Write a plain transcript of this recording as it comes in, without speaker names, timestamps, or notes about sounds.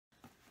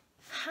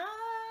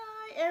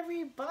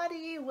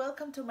everybody,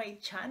 welcome to my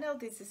channel.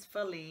 This is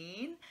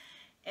Feline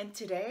and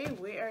today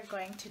we are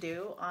going to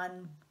do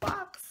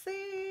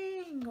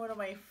unboxing. One of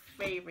my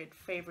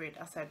favorite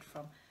aside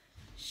from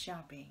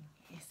shopping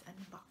is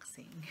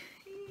unboxing.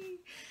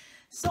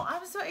 So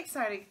I'm so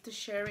excited to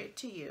share it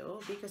to you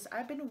because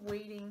I've been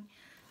waiting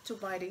to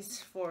buy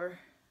this for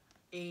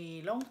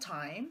a long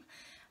time.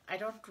 I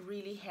don't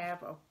really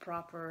have a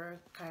proper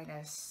kind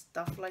of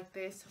stuff like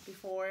this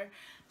before,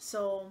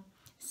 so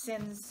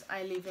since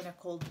I live in a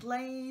cold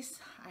place,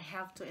 I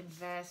have to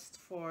invest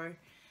for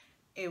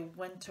a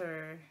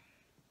winter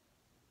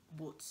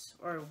boots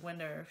or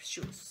winter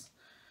shoes,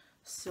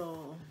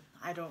 so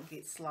I don't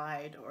get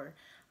slide or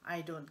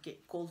I don't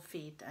get cold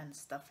feet and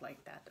stuff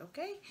like that.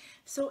 Okay,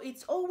 so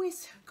it's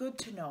always good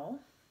to know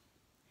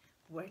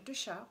where to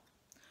shop,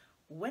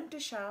 when to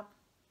shop,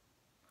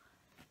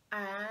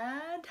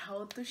 and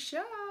how to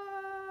shop,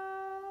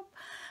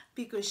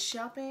 because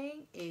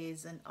shopping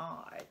is an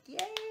art.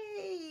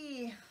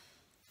 Yay!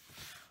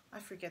 I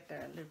forget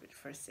there a little bit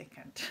for a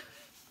second.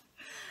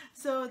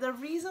 So the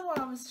reason why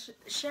I'm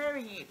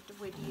sharing it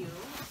with you,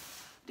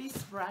 this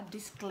brand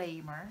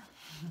disclaimer,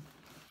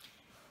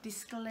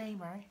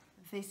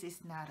 this is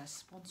not a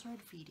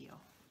sponsored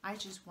video. I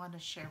just want to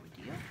share with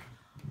you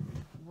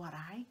what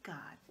I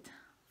got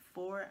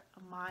for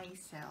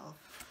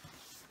myself.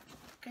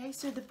 Okay,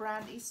 so the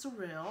brand is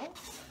Sorel.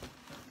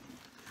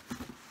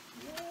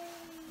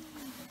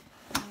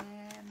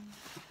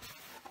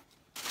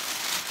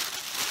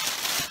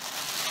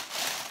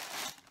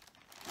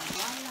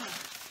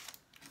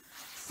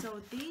 So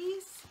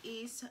this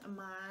is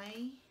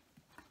my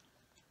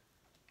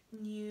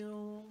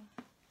new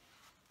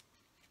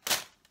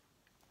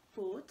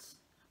boots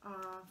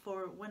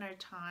for winter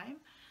time,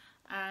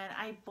 and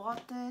I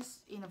bought this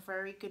in a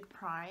very good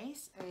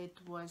price. It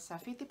was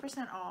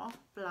 50% off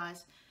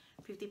plus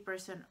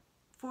 40%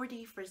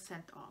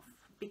 off,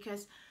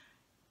 because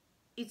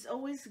it's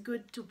always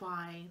good to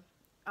buy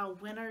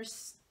winter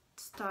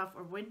stuff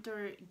or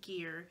winter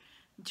gear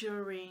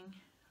during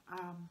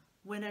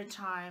winter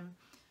time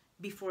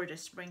before the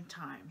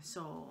springtime.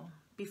 So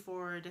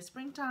before the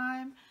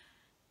springtime,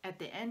 at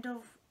the end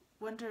of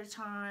winter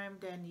time,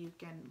 then you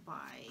can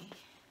buy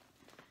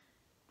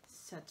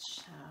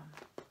such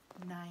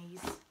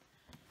nice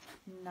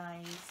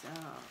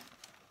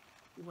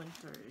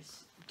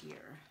winter's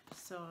gear.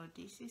 So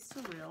this is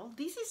Sorel.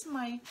 This is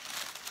my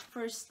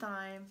first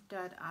time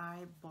that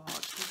I bought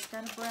this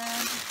kind of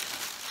brand.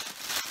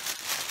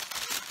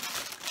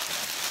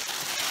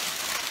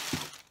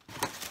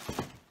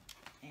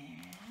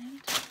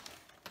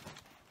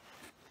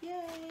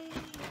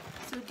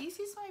 So this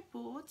is my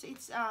boots.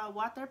 It's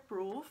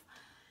waterproof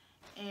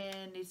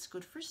and it's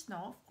good for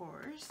snow, of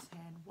course,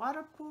 and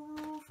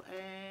waterproof,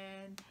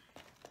 and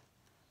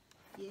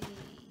yay.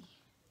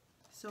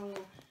 So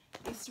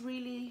it's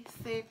really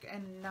thick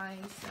and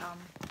nice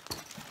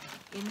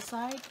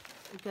inside.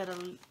 You got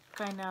a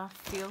kind of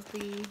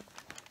filthy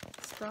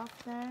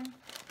stuff there,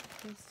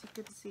 as you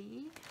can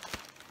see.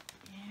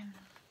 And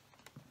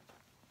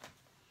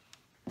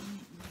let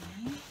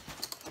me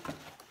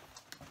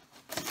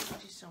put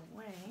this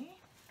away.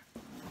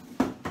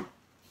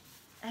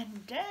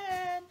 And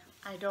then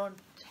I don't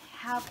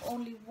have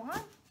only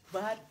one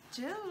but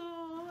two,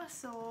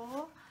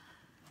 so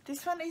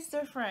this one is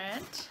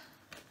different.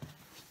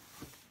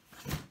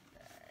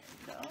 There you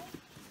go.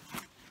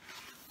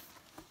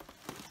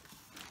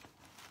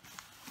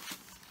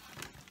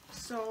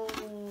 So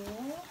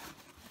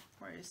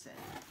where is it?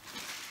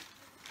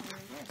 There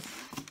it is.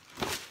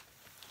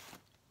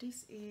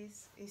 This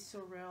is a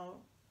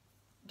Sorel.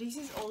 This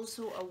is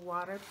also a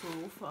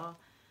waterproof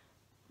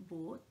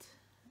boot,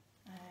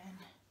 and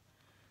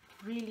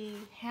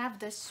really have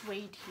the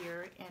suede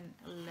here and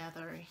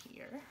leather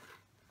here.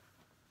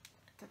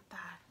 Look at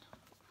that.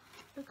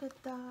 Look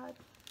at that.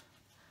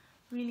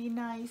 Really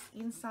nice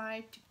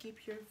inside to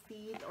keep your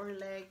feet or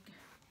leg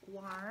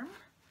warm.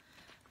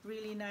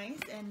 Really nice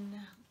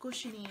and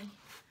cushiony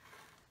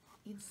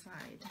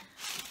inside.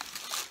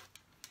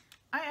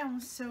 I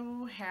am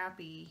so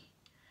happy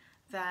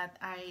that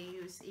I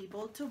was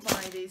able to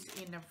buy this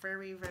in a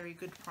very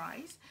good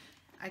price.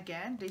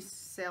 Again, they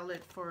sell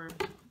it for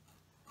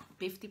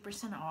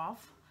 50%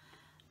 off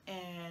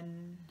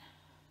and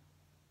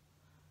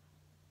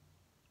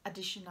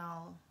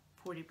additional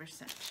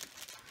 40%.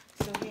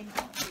 So hang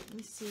on, let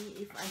me see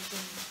if I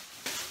can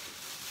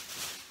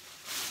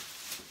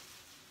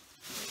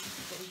get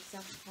the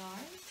exact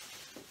price.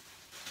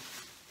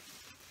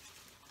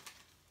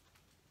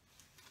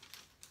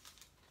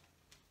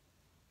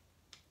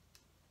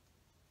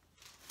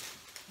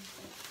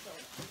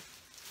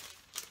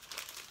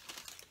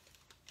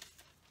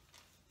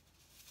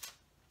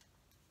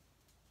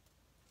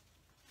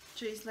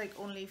 So it's like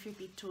only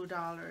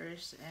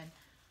 $52 and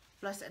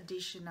plus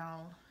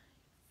additional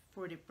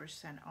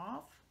 40%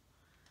 off,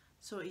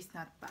 so it's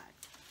not bad.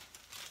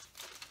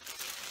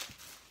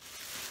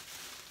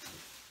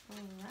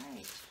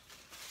 Alright,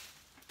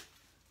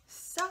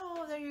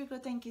 so there you go.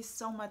 Thank you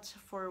so much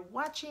for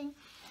watching.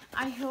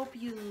 I hope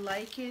you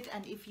like it,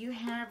 and if you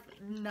have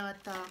not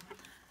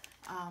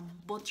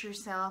bought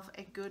yourself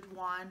a good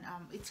one,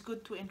 it's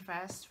good to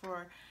invest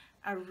for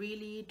a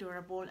really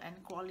durable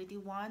and quality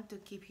one to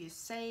keep you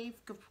safe,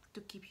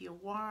 to keep you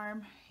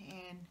warm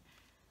and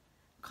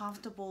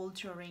comfortable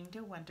during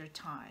the winter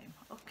time.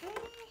 Okay,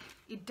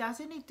 it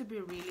doesn't need to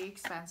be really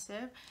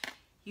expensive.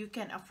 You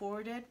can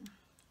afford it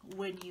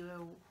when you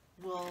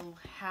will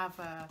have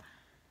a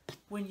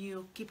when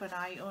you keep an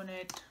eye on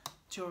it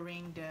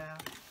during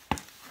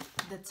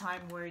the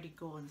time where they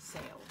go on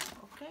sale.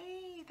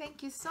 Okay,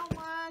 thank you so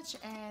much,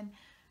 and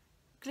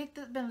click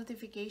the bell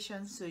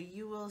notification so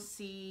you will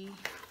see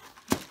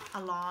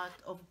a lot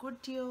of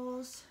good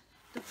deals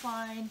to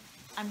find.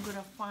 I'm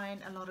gonna find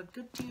a lot of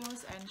good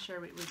deals and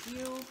share it with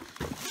you,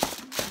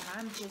 and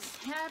I'm just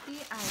happy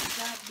I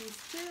got this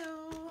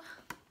too.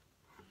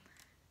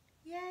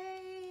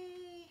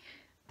 Yay!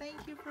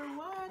 Thank you for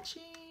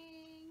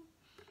watching.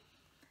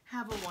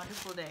 Have a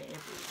wonderful day,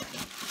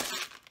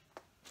 everyone.